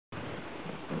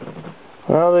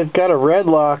Well, they've got a red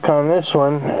lock on this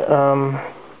one. I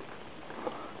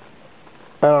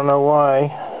don't know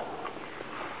why.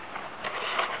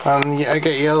 I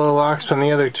got yellow locks on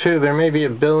the other two. There may be a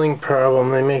billing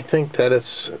problem. They may think that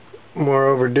it's more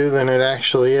overdue than it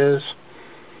actually is.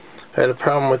 I had a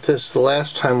problem with this the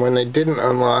last time when they didn't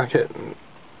unlock it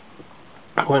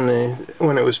when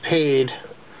it was paid.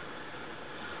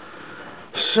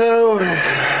 So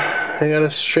I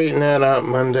gotta straighten that out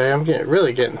Monday. I'm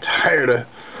really getting tired of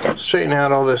straightening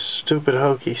out all this stupid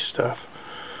hokey stuff.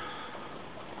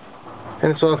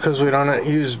 And it's all because we don't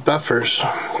use buffers,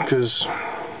 because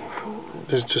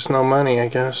there's just no money, I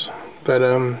guess. But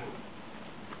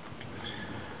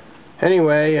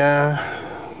anyway,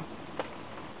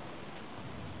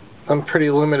 I'm pretty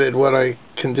limited what I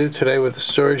can do today with the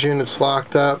storage units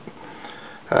locked up.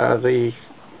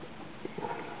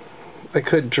 I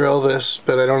could drill this,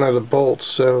 but I don't have the bolts,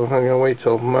 so I'm going to wait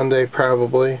till Monday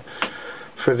probably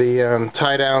for the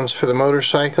tie downs for the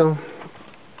motorcycle.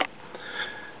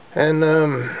 And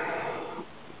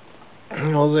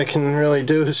all I can really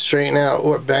do is straighten out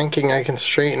what banking I can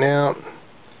straighten out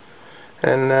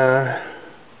and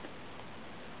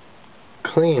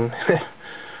clean.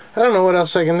 I don't know what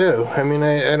else I can do. I mean,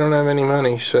 I don't have any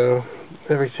money, so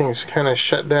everything's kind of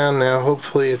shut down now.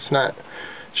 Hopefully it's not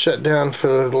shut down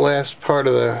for the last part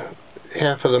of the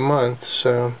half of the month,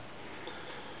 so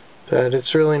but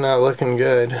it's really not looking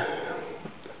good.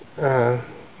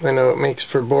 I know it makes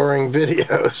for boring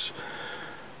videos,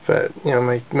 but you know,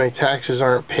 my taxes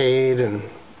aren't paid, and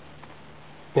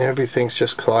you know, everything's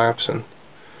just collapsing.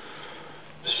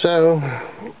 So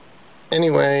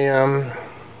anyway,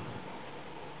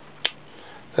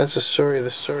 that's the story of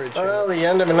the storage. Well, the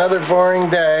end of another boring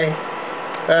day.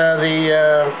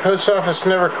 The post office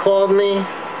never called me.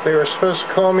 They were supposed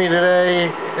to call me today,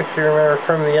 if you remember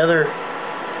from the other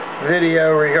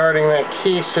video regarding that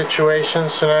key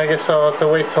situation. So now I guess I'll have to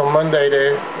wait till Monday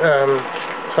to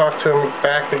talk to them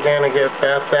back again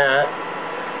about that.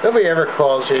 Nobody ever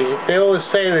calls you. They always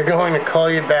say they're going to call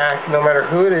you back, no matter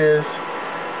who it is,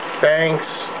 banks,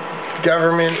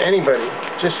 government, anybody.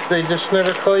 They just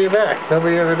never call you back.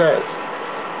 Nobody ever does.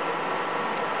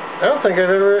 I don't think I've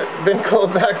ever been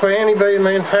called back by anybody in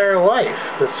my entire life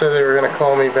that said they were going to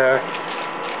call me back.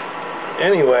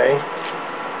 Anyway,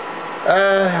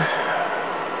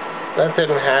 that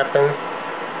didn't happen.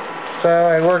 So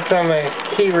I worked on the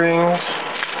key rings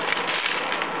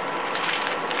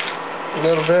a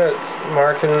little bit,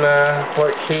 marking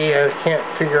what key. I can't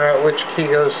figure out which key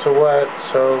goes to what,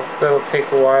 so that'll take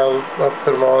a while. I'll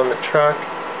put them all in the truck.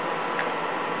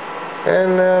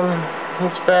 And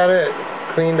that's about it.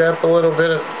 Cleaned up a little bit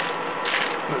of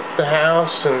the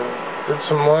house and did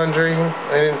some laundry.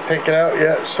 I didn't take it out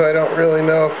yet, so I don't really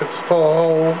know if it's full of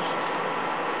holes.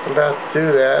 I'm about to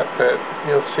do that, but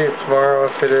you'll see it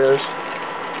tomorrow if it is.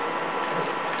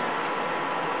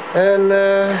 And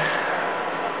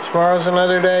tomorrow's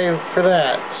another day for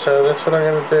that, so that's what I'm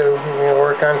going to do. I'm going to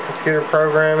work on computer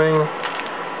programming,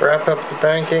 wrap up the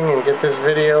banking, and get this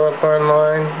video up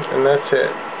online, and that's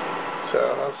it.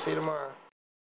 So I'll see you tomorrow.